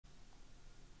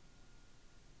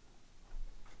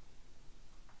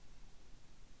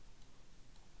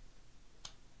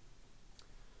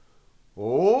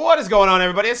What is going on,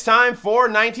 everybody? It's time for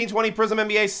 1920 Prizm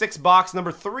NBA 6-box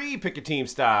number 3. Pick your team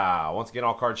style. Once again,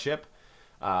 all card ship.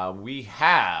 We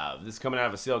have this coming out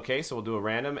of a sealed case, so we'll do a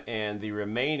random, and the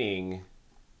remaining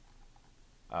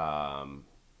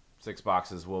 6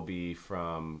 boxes will be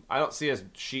from. I don't see a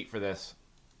sheet for this.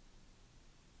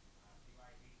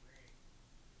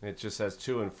 It just says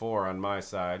 2 and 4 on my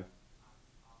side.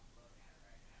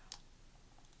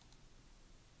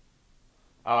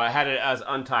 Oh, I had it as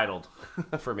untitled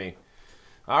for me.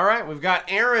 All right, we've got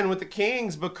Aaron with the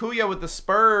Kings, Bakuya with the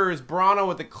Spurs, Brano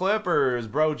with the Clippers,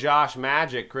 Bro Josh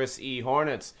Magic, Chris E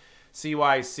Hornets,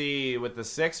 CYC with the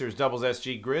Sixers, Doubles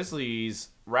SG Grizzlies,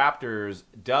 Raptors,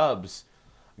 Dubs,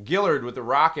 Gillard with the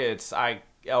Rockets,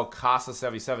 El Casa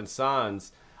 77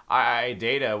 Suns, II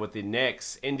Data with the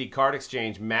Knicks, Indy Card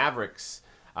Exchange, Mavericks,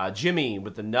 Jimmy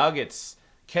with the Nuggets,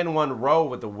 Ken One Rowe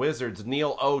with the Wizards,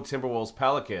 Neil O Timberwolves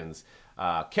Pelicans,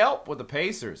 Kelp with the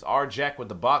Pacers, Arjek with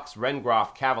the Bucks,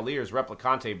 Rengroff Cavaliers,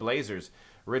 Replicante Blazers,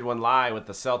 Ridwan Lai with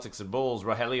the Celtics and Bulls,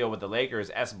 Rogelio with the Lakers,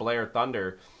 S. Blair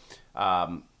Thunder,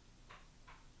 Stillo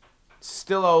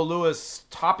Lewis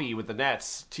Toppy with the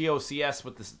Nets, TOCS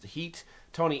with the Heat,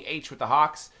 Tony H with the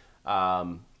Hawks,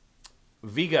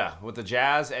 Viga with the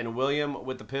Jazz, and William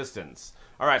with the Pistons.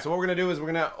 All right, so what we're going to do is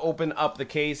we're going to open up the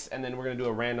case, and then we're going to do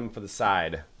a random for the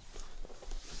side.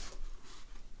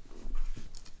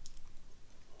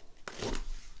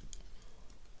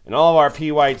 And all of our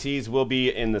PYTs will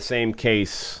be in the same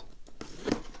case.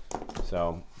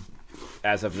 So,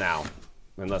 as of now,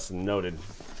 unless noted.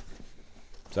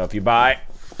 So if you buy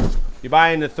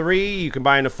into 3, you can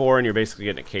buy into 4, and you're basically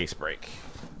getting a case break.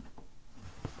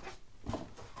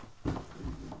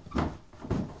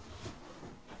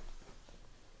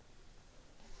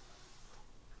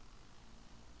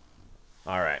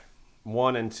 All right,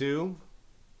 1 and 2.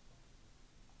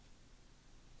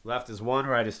 Left is 1,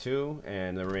 right is 2,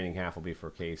 and the remaining half will be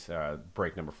for case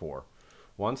break number 4.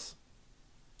 Once,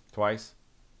 twice,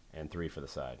 and 3 for the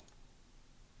side.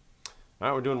 All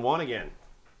right, we're doing 1 again.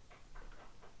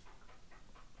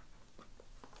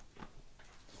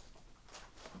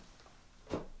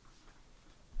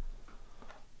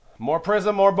 More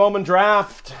Prizm, more Bowman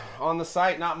Draft on the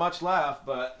site. Not much left,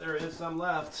 but there is some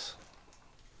left.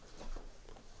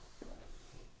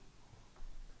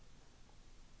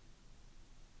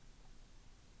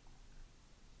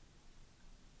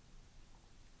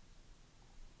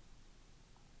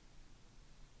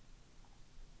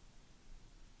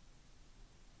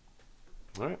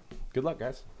 All right. Good luck,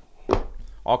 guys.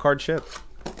 All card ship.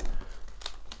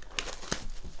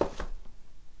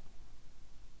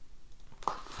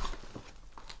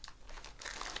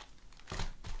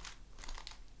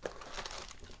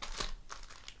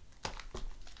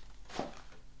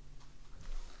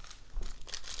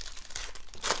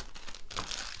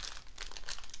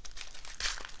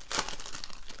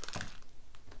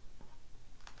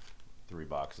 Three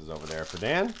boxes over there for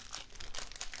Dan.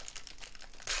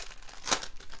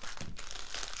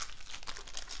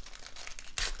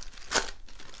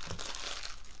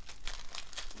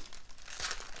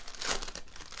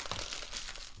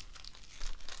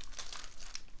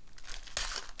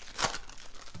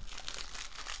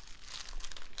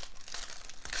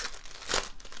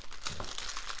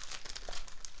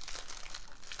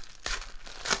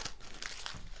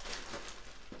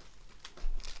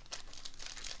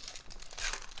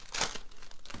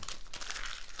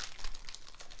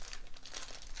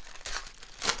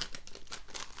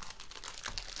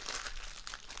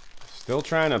 Still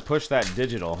trying to push that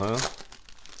digital, huh?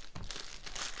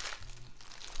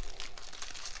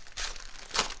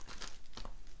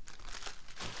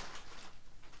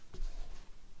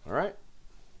 All right.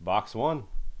 Box 1.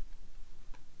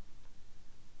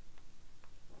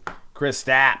 Chris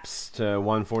Stapps to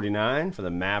 149 for the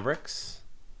Mavericks.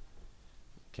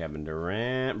 Kevin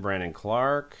Durant, Brandon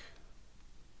Clark,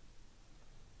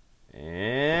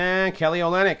 and Kelly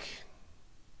Olynyk.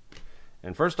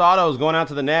 And first auto is going out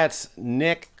to the Nets,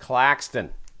 Nick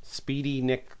Claxton. Speedy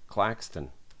Nick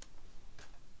Claxton.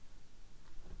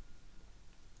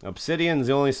 Obsidian's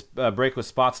the only break with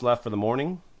spots left for the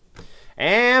morning.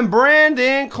 And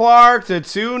Brandon Clark to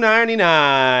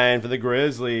 299 for the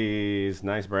Grizzlies.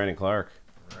 Nice Brandon Clark.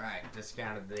 All right,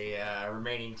 discounted the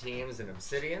remaining teams in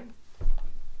Obsidian.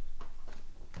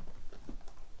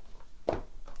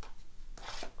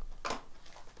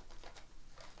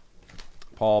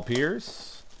 Paul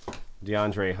Pierce,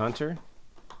 DeAndre Hunter.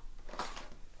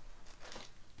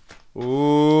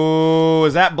 Ooh,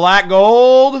 is that black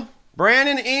gold?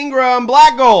 Brandon Ingram,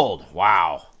 black gold.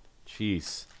 Wow.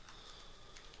 Jeez.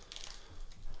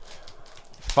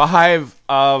 5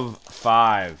 of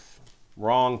 5.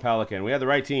 Wrong Pelican. We had the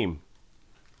right team.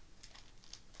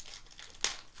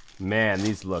 Man,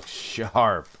 these look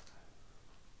sharp.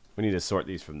 We need to sort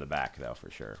these from the back, though,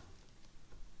 for sure.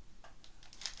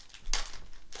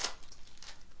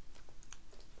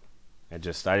 I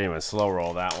didn't even slow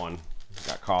roll that one.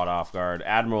 Got caught off guard.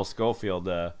 Admiral Schofield,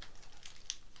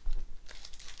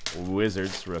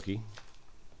 Wizards rookie.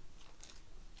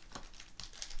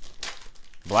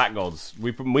 Black golds.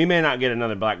 We may not get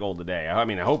another black gold today. I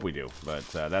mean, I hope we do, but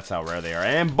that's how rare they are.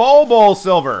 And Bol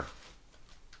silver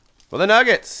for the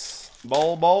Nuggets.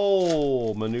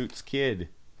 Bol, Manute's kid.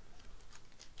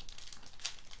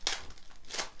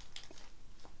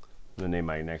 I'm gonna name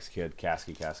my next kid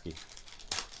Kasky.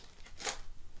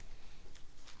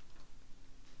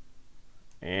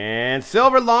 And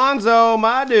silver Lonzo,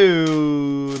 my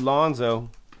dude, Lonzo.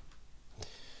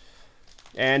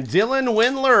 And Dylan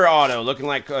Windler auto, looking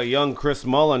like a young Chris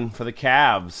Mullin for the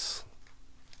Cavs.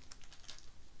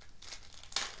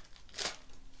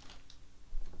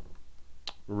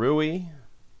 Rui.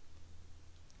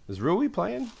 Is Rui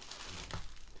playing?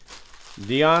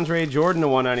 DeAndre Jordan to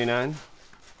 199.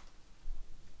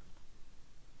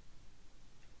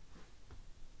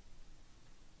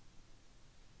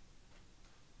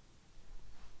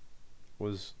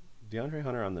 Was DeAndre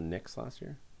Hunter on the Knicks last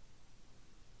year?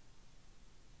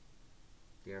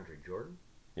 DeAndre Jordan?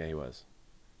 Yeah, he was.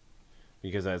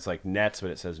 Because it's like Nets,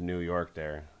 but it says New York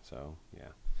there. So, yeah.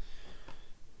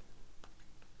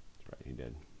 That's right, he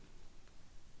did.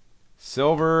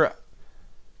 Silver,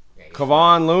 yeah,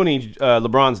 Kevon Looney,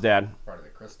 LeBron's dad. Part of the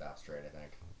Kristaps trade, I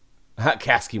think.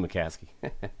 Kasky McCaskey.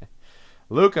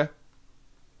 Luka.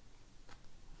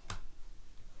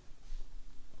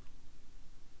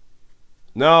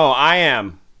 No, I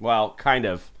am. Well, kind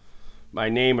of. My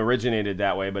name originated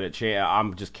that way, but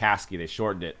I'm just Kasky. They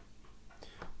shortened it.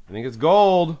 I think it's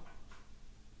gold.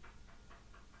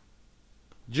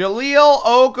 Jahlil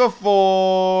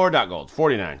Okafor. Not gold.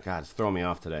 49. God, it's throwing me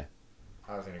off today.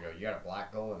 I was going to go, you got a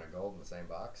black gold and a gold in the same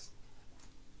box?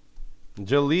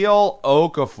 Jahlil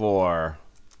Okafor.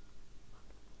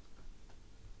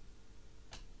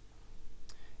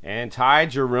 And Ty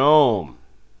Jerome.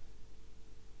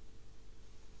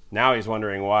 Now he's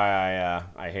wondering why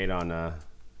I hate on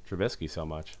Trubisky so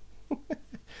much.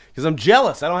 Because I'm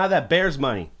jealous. I don't have that Bears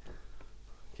money.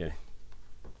 Kidding.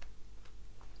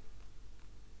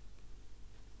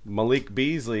 Malik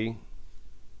Beasley.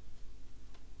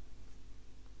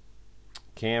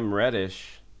 Cam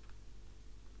Reddish.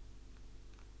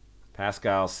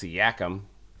 Pascal Siakam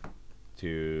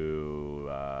to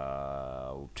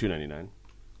 $2.99.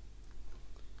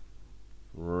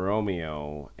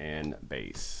 Romeo and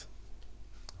base.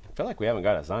 I feel like we haven't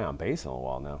got a Zion base in a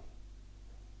while now.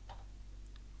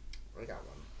 We got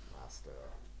one last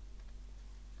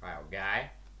Kyle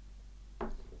Guy.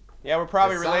 Yeah, we're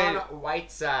probably related.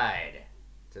 Whiteside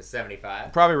to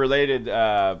 75. Probably related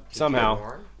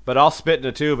somehow. But I'll spit in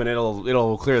a tube and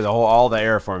it'll clear all the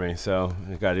air for me. So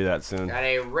I gotta do that soon. Got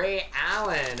a Ray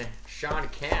Allen, Sean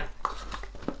Kemp.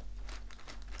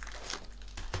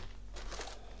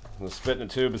 We'll spit in a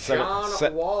tube.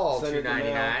 John Wall,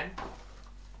 $2.99.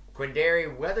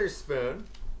 Quindary Weatherspoon.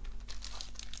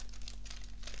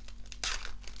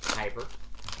 Hyper.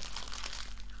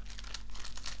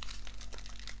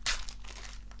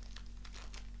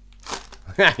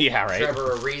 Yeah, right.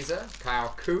 Trevor Ariza,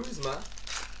 Kyle Kuzma.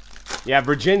 Yeah,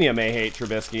 Virginia may hate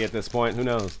Trubisky at this point. Who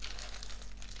knows?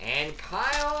 And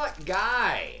Kyle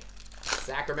Guy,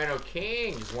 Sacramento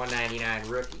Kings,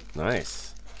 $1.99 rookie. Nice.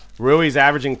 Rui's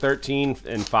averaging 13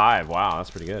 and 5. Wow, that's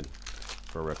pretty good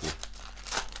for a rookie.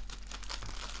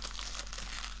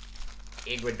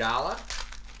 Iguodala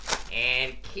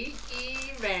and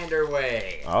Kiki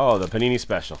Vanderway. Oh, the Panini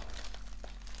special.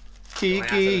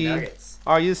 Kiki,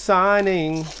 are you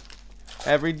signing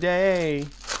every day?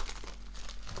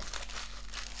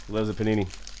 Lives a Panini.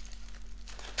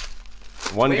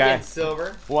 One guy.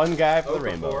 Silver. One guy for the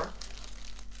rainbow.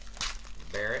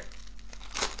 Barrett.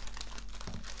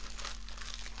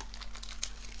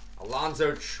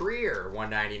 Alonzo Trier,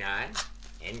 $1.99.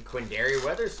 And Quindary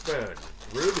Weatherspoon,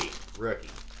 Ruby, rookie.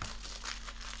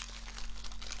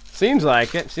 Seems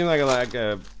like it. Seems like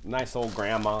a nice old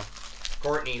grandma.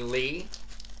 Courtney Lee,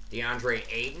 DeAndre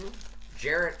Ayton,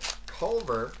 Jarrett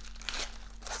Culver,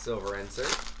 silver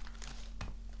insert.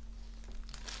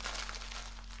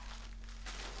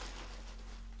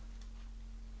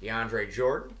 DeAndre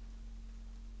Jordan.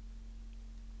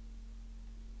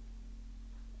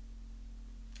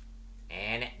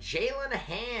 And Jalen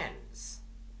Hands,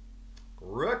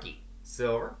 rookie,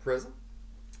 silver, Prizm.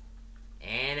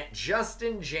 And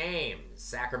Justin James,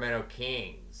 Sacramento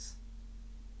Kings,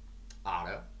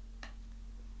 Auto.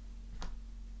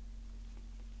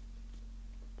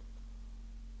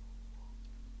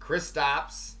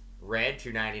 Kristaps, red,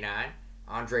 299.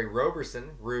 Andre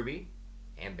Roberson, ruby,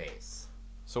 and base.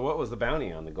 So what was the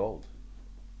bounty on the gold?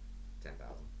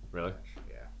 10,000. Really?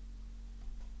 Yeah.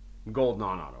 Gold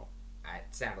non-auto. It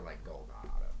sounded like gold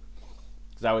non-auto.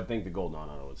 Because I would think the gold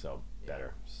non-auto would sell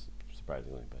better,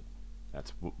 surprisingly. But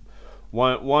that's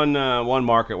one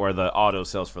market where the auto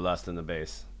sells for less than the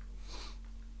base.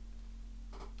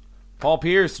 Paul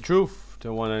Pierce, the truth,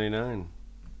 to 199.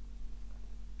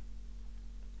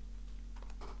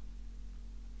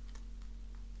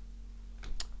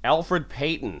 Alfred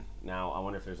Payton. Now I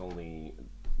wonder if there's only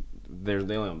they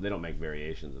don't make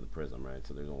variations of the Prizm, right?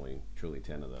 So there's only truly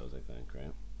 10 of those, I think,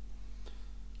 right?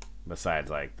 Besides,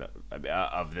 like the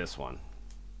of this one.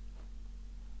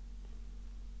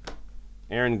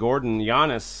 Aaron Gordon,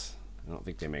 Giannis. I don't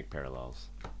think they make parallels.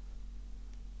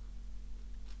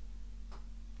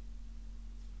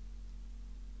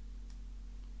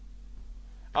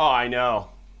 Oh, I know.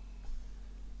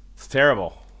 It's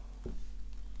terrible.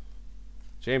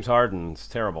 James Harden's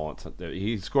terrible.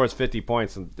 He scores 50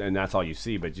 points, and that's all you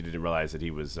see, but you didn't realize that he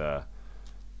was,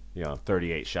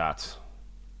 38 shots.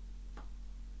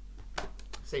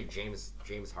 Say James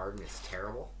Harden is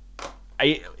terrible?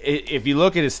 If you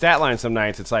look at his stat line some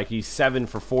nights, it's like he's 7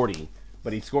 for 40,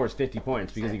 but he scores 50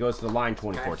 points because he goes to the line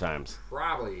 24 times.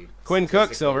 Probably Quinn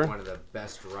Cook, silver. One of the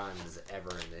best runs ever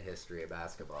in the history of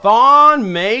basketball.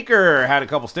 Thon Maker had a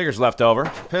couple stickers left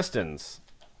over. Pistons.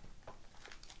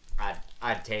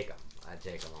 I'd take him. I'd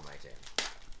take him on my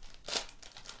team.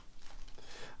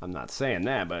 I'm not saying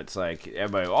that, but it's like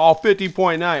everybody,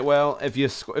 50-point night. Well, if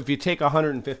you take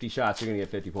 150 shots, you're gonna get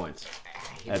 50 points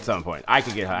at some point. I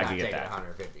could get that.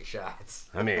 150 shots.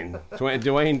 I mean,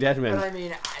 Dwayne Dedman. But I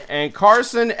mean, and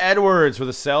Carson Edwards for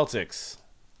the Celtics.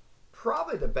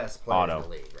 Probably the best player in the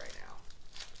league right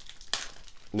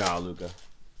now. No, Luka.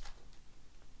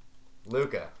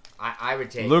 Luka. I would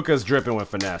take Luka's dripping with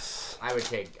finesse. I would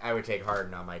take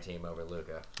Harden on my team over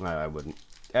Luka. I wouldn't.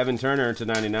 Evan Turner to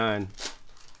 99.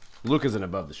 Luka's an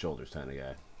above the shoulders kind of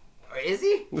guy. Is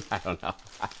he? I don't know.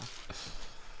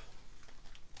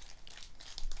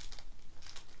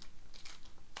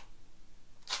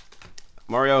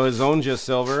 Mario Hezonja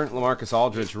silver. LaMarcus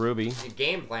Aldridge ruby. The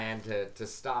game plan to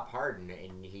stop Harden,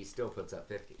 and he still puts up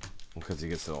 50. Because he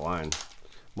gets to the line.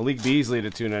 Malik Beasley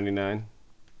to 299.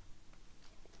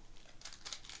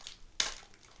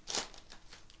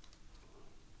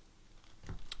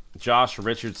 Josh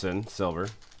Richardson, silver.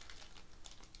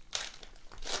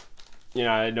 You know,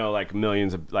 I know like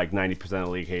millions of, like 90% of the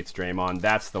league hates Draymond.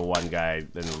 That's the one guy in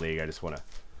the league I just want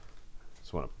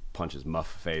to punch his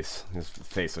muff face. His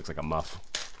face looks like a muff.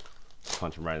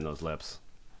 Punch him right in those lips.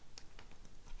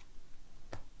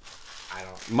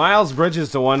 Miles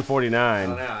Bridges to 149. I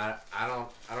don't know.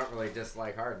 I don't really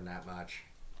dislike Harden that much.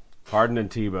 Harden and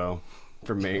Tebow.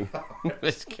 For me.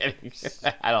 Just kidding.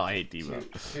 I don't hate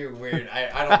Tebow. Too weird.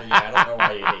 I don't know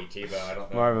why you hate Tebow. I don't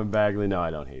know. Marvin Bagley. No,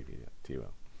 I don't hate Tebow.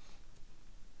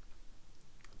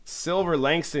 Silver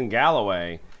Langston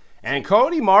Galloway. And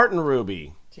Cody Martin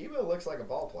ruby. Tebow looks like a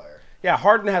ball player. Yeah,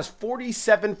 Harden has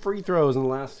 47 free throws in the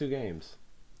last 2 games.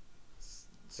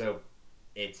 So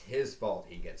it's his fault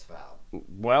he gets fouled.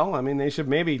 Well, I mean, they should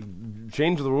maybe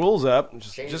change the rules up.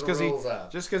 Just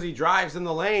because he drives in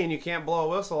the lane, you can't blow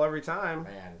a whistle every time.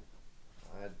 Man,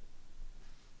 I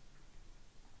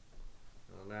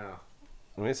don't know.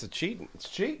 I mean, it's cheating. It's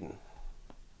cheating.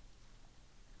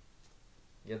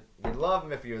 You'd love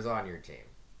him if he was on your team.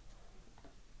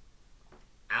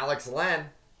 Alex Len.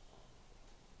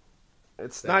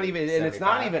 It's not even, and it's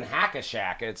not even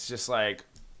hack-a-shack. It's just like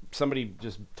somebody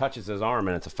just touches his arm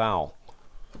and it's a foul.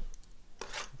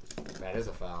 That is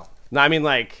a foul. No, I mean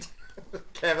like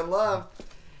Kevin Love,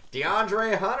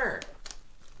 DeAndre Hunter,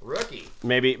 rookie.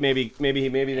 Maybe they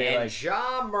and like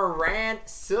Ja Morant,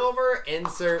 silver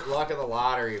insert luck of the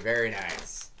lottery. Very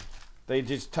nice. They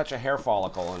just touch a hair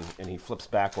follicle and he flips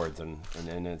backwards and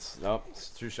it's it's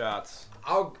 2 shots.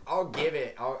 I'll give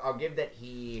it. I'll give that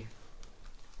he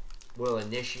will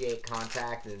initiate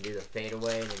contact and do the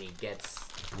fadeaway, and then he gets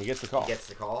the call. He gets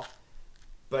the call.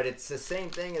 But it's the same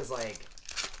thing as like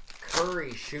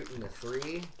Curry shooting the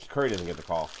 3. Curry doesn't get the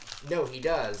call. No, he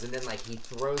does, and then like he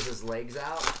throws his legs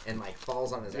out and like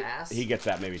falls on his ass. He gets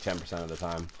that maybe 10% of the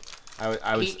time.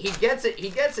 He gets it. He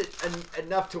gets it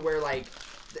enough to where like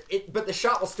but the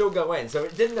shot will still go in, so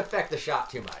it didn't affect the shot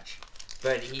too much.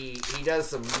 But he does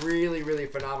some really, really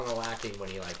phenomenal acting when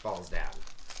he like falls down.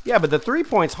 Yeah, but the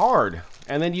 3-point's hard,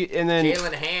 and then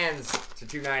Jalen Hands to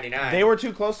 299. They were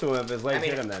too close to him if his legs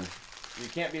hit him. Then You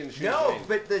can't be in the shooter's No, lane.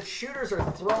 but the shooters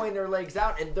are throwing their legs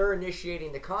out and they're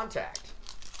initiating the contact.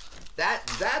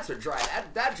 That's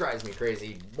what that drives me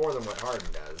crazy more than what Harden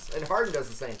does. And Harden does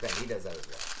the same thing. He does that as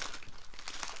well.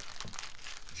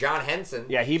 John Henson.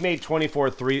 Yeah, he made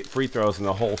 24 free throws, and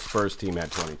the whole Spurs team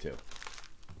had 22.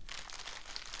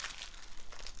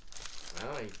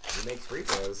 Well, he makes free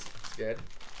throws. That's good.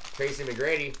 Tracy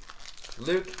McGrady.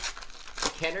 Luke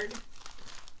Kennard.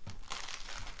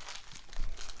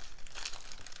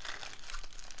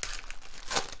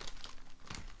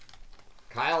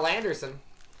 Kyle Anderson.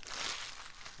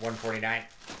 149.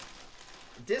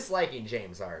 Disliking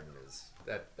James Harden is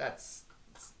that's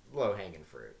low hanging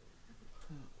fruit.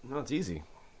 No, it's easy.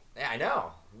 Yeah, I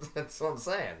know. That's what I'm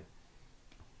saying.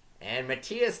 And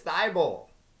Matthias Thibault,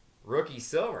 rookie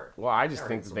silver. Well, I just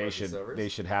think that they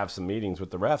should have some meetings with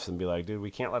the refs and be like, dude,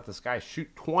 we can't let this guy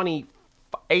shoot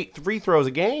 28 free throws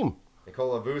a game.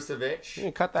 Nikola Vucevic. You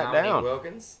can cut that Dominique down.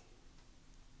 Wilkins.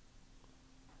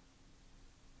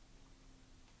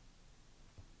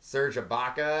 Serge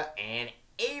Ibaka and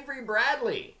Avery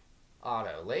Bradley.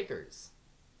 Auto Lakers.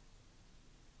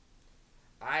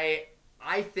 I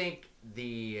think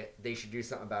they should do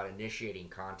something about initiating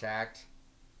contact.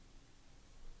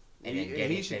 And then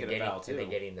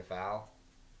getting the foul.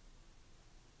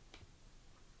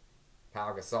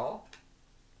 Pau Gasol.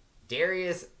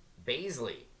 Darius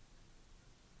Baisley.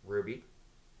 Ruby.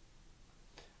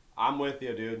 I'm with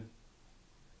you, dude.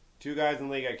 Two guys in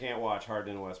the league I can't watch,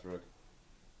 Harden and Westbrook.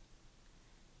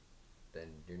 Then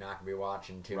you're not going to be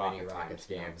watching too many Rockets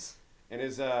games. And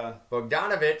is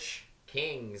Bogdanovich,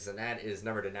 Kings, and that is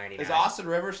number to 99. Is Austin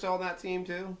Rivers still on that team,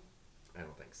 too? I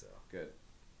don't think so. Good.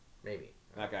 Maybe.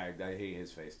 That guy, I hate his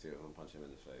face, too. I'm going to punch him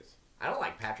in the face. I don't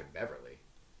like Patrick Beverly.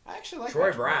 I actually like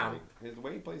Troy Patrick Brown. Beverly. The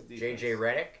way he plays defense. J.J.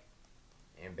 Redick,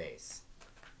 and base.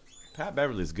 Pat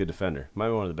Beverly's a good defender. Might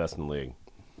be one of the best in the league.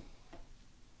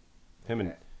 That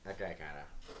guy kind of...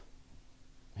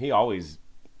 He always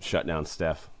shut down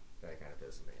Steph. That kind of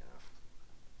pissed me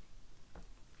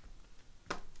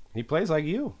off. He plays like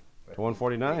you. But to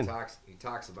 149. He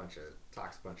talks a bunch of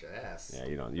ass. Yeah,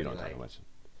 you don't talk much.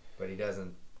 But he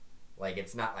doesn't, like,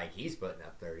 it's not like he's putting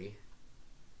up 30.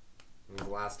 When was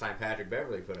the last time Patrick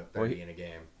Beverly put up 30 in a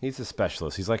game? He's a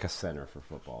specialist. He's like a center for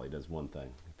football. He does one thing.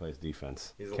 He plays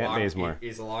defense. He's Kent Bazemore.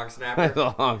 He's a long snapper. He's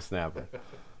a long snapper.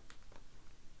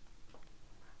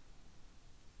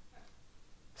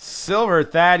 Silver,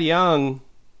 Thad Young.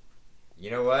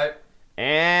 You know what?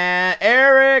 And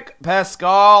Eric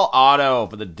Pascal auto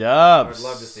for the Dubs. I would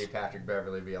love to see Patrick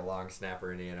Beverly be a long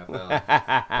snapper in the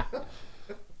NFL.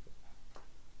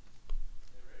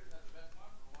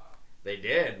 They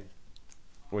did.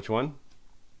 Which one?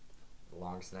 The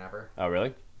long snapper. Oh,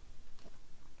 really?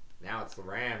 Now it's the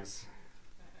Rams.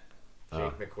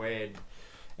 Jake McQuaid.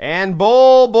 And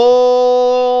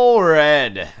Bull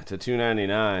Red to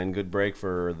 299. Good break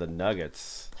for the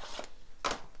Nuggets.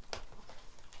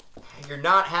 You're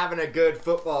not having a good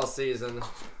football season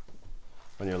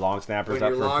When your long snapper's when up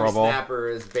your for a long Pro Bowl. snapper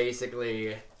is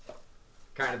basically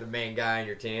kind of the main guy on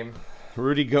your team.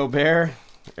 Rudy Gobert.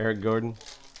 Eric Gordon.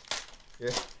 Yeah.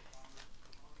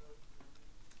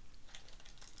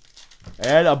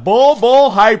 And a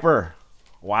Bull Hyper.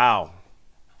 Wow.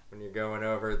 When you're going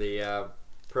over the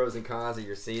pros and cons of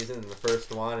your season, and the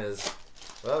first one is,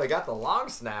 well, we got the long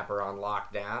snapper on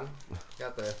lockdown.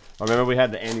 Got the. Remember we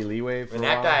had the Andy Lee wave. And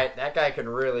that guy can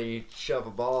really shove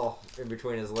a ball in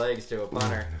between his legs to a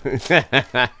punter.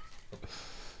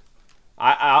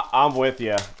 I'm with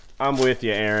you. I'm with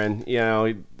you, Aaron. You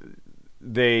know,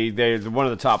 they're one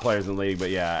of the top players in the league,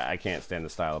 but yeah, I can't stand the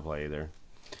style of play either.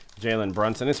 Jalen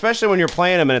Brunson, especially when you're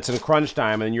playing them and it's in crunch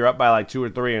time and you're up by like 2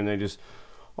 or 3 and they just,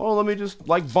 oh, let me just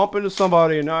like bump into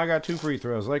somebody and now I got 2 free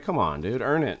throws. Like, come on, dude,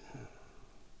 earn it.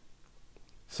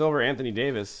 Silver, Anthony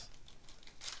Davis.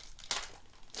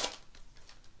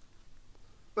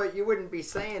 But you wouldn't be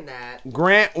saying that.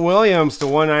 Grant Williams to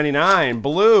 199.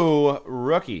 Blue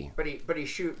rookie. But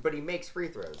he makes free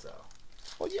throws though.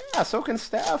 Well, yeah, so can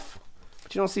Steph.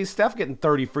 But you don't see Steph getting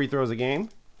 30 free throws a game.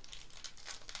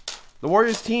 The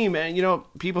Warriors team, and you know,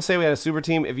 people say we had a super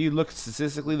team. If you look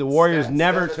statistically, the Warriors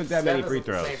never took that many free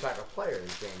throws. The same type of player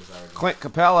as James Harden. Clint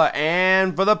Capella,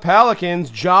 and for the Pelicans,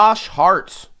 Josh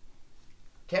Hart.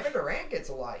 Kevin Durant gets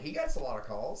a lot. He gets a lot of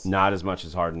calls. Not as much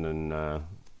as Harden, and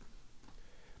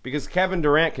because Kevin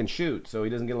Durant can shoot, so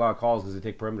he doesn't get a lot of calls because they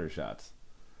take perimeter shots.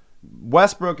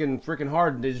 Westbrook and freaking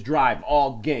Harden, they just drive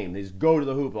all game. They just go to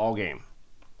the hoop all game.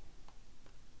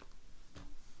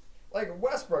 Like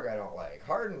Westbrook, I don't like.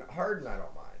 Harden, I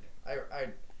don't mind.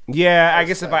 I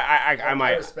guess if I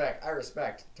might. I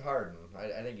respect Harden.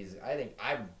 I think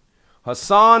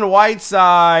Hassan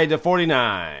Whiteside to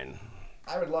 49.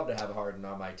 I would love to have Harden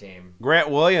on my team. Grant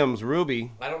Williams,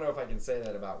 Ruby. I don't know if I can say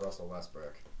that about Russell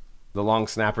Westbrook. The long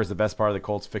snapper is the best part of the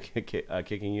Colts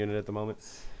kicking unit at the moment.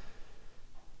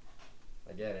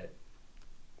 I get it.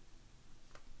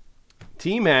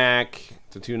 T-Mac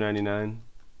to 299.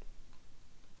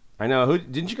 I know.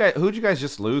 Who'd you guys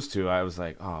just lose to? I was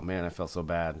like, oh man, I felt so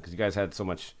bad because you guys had so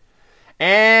much.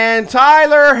 And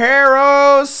Tyler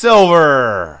Harrow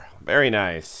silver. Very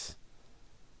nice.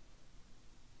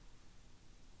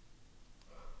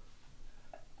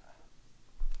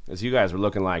 As you guys were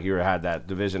looking like you had that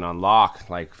division on lock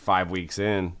like 5 weeks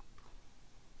in.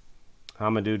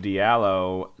 Hamidou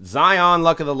Diallo. Zion,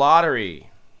 luck of the lottery.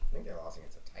 I think they lost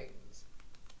against the Titans.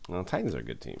 Well, Titans are a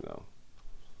good team, though.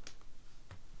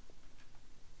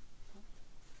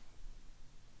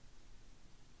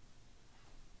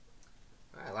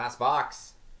 All right, last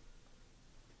box.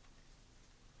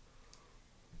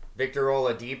 Victor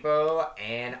Oladipo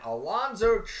and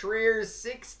Alonzo Trier,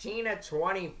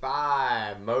 16/25.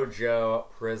 Mojo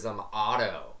Prizm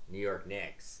Auto, New York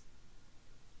Knicks.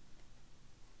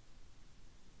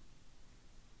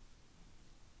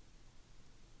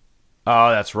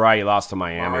 Oh, that's right. You lost to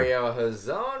Miami. Mario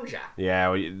Hezonja.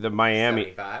 Yeah, the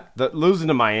Miami. 75. Losing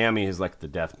to Miami is like the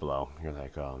death blow. You're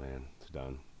like, oh, man, it's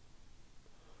done.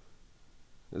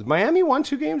 Has Miami won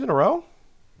 2 games in a row?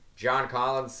 John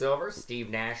Collins silver,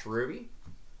 Steve Nash ruby.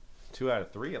 2 out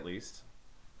of 3 at least.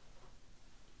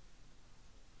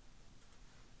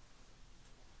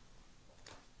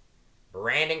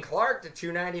 Brandon Clark to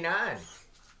 299.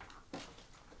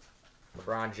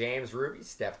 LeBron James ruby,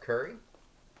 Steph Curry.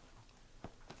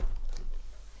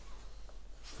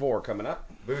 4 coming up.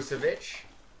 Vucevic,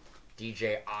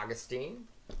 DJ Augustine.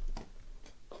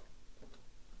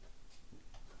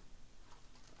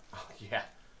 Oh, yeah.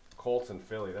 Colts and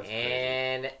Philly. That's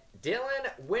and crazy. Dylan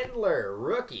Windler,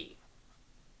 rookie.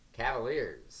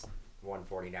 Cavaliers,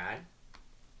 149.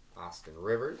 Austin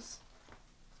Rivers.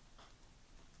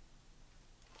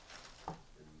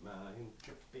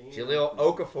 Jahlil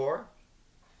Okafor.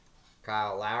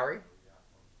 Kyle Lowry.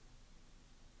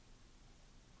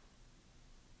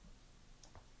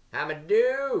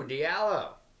 Hamidou Diallo,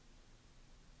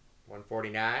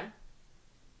 149.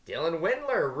 Dylan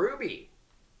Windler, ruby.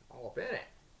 All up in it.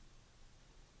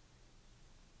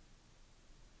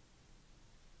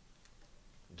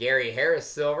 Gary Harris,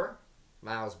 silver.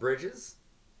 Miles Bridges.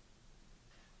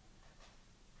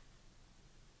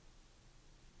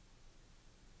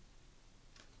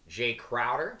 Jay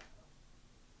Crowder.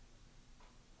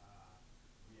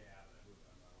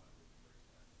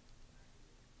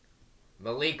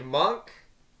 Malik Monk.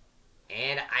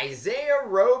 And Isaiah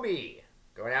Roby.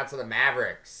 Going out to the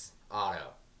Mavericks.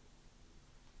 Auto.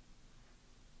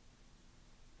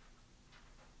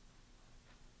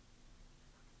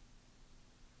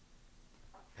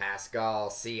 Pascal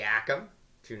Siakam,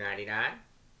 299.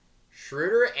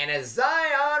 Schroeder and a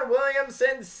Zion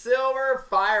Williamson silver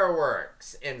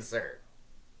fireworks insert.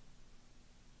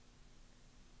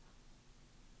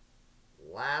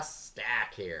 Last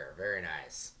stack here. Very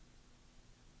nice.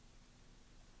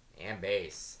 And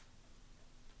base.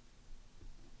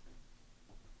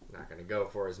 Not going to go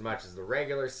for as much as the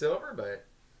regular silver, but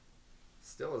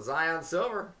still a Zion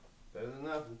silver. Better than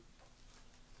nothing.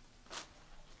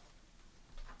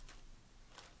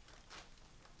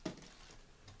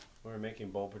 We were making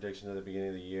bold predictions at the beginning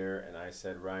of the year, and I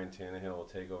said Ryan Tannehill will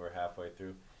take over halfway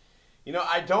through. You know,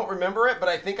 I don't remember it, but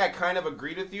I think I kind of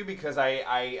agreed with you because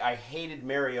I hated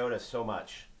Mariota so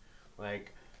much.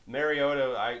 Like,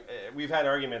 Mariota, we've had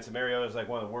arguments, and Mariota's like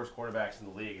one of the worst quarterbacks in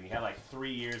the league, and he had like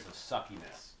 3 years of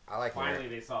suckiness. Finally,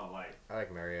 they saw the light. I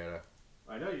like Mariota.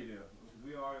 I know you do.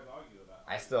 We always argue about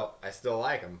it. I still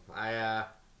like him. I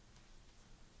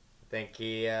think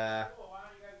he. Well, why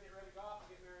don't you guys get rid of Goff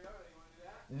and get Mariota? You want to do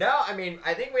that? No, I mean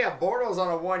I think we have Bortles on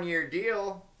a 1-year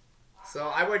deal, so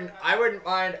I wouldn't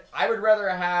mind. I would rather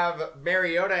have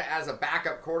Mariota as a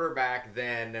backup quarterback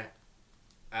than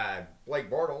Blake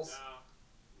Bortles. No.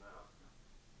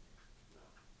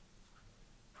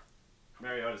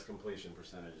 Mariota's completion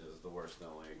percentage is the worst in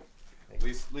the league. At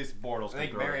least Bortles. I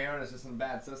think Mariota's just in a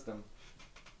bad system.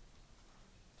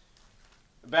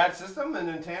 Bad system, and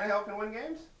then Tannehill can win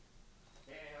games?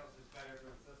 Tannehill's just better for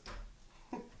the system.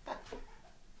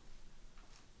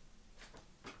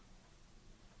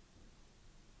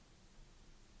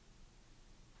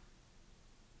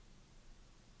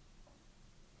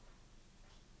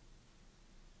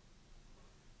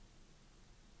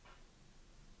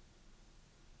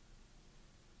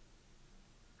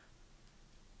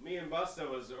 Me and Busta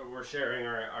were sharing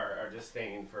our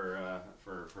disdain for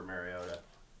Mariota.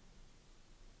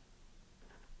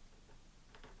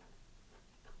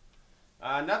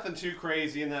 Nothing too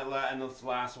crazy in that in this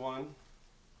last one.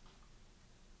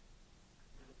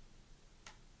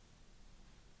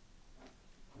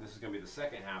 This is going to be the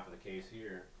second half of the case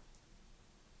here.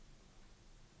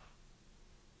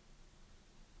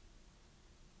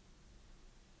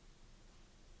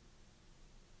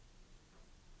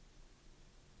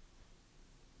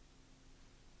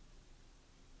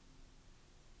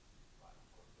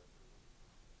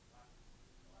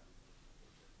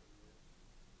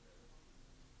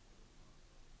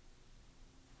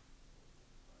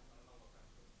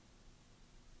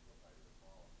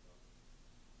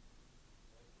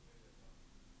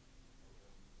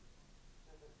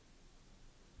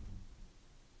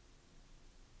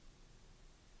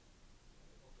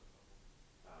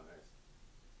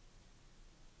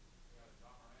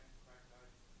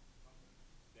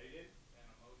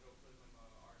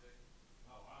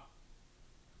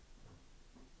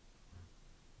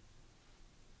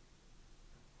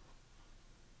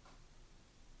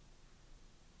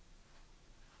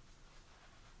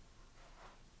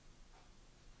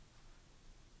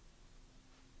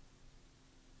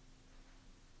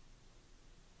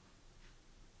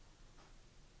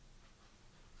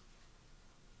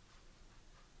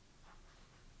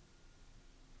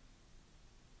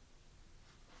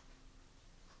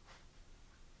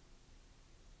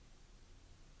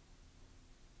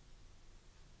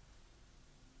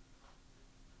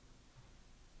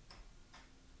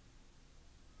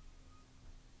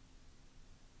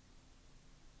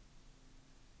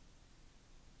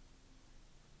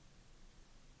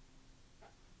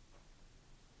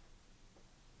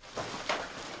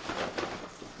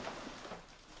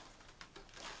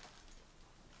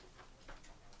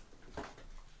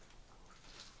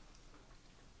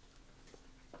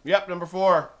 Yep, number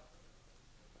 4.